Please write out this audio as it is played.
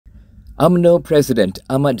Umno President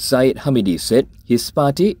Ahmad Zahid Hamidi said his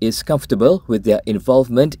party is comfortable with their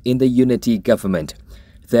involvement in the unity government.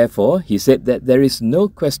 Therefore, he said that there is no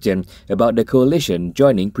question about the coalition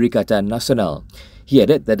joining Perikatan National. He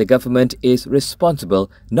added that the government is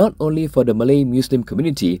responsible not only for the Malay Muslim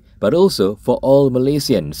community but also for all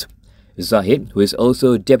Malaysians. Zahid, who is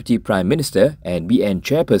also Deputy Prime Minister and BN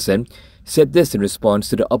chairperson, said this in response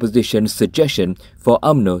to the opposition's suggestion for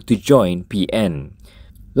UMNO to join PN.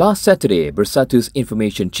 Last Saturday, Bersatu's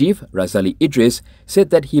Information Chief, Razali Idris,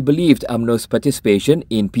 said that he believed UMNO's participation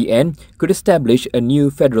in PN could establish a new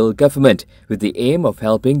federal government with the aim of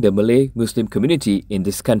helping the Malay Muslim community in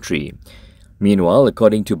this country. Meanwhile,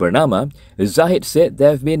 according to Bernama, Zahid said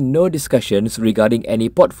there have been no discussions regarding any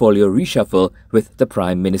portfolio reshuffle with the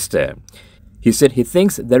Prime Minister. He said he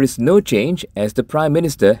thinks there is no change as the Prime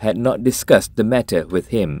Minister had not discussed the matter with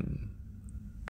him.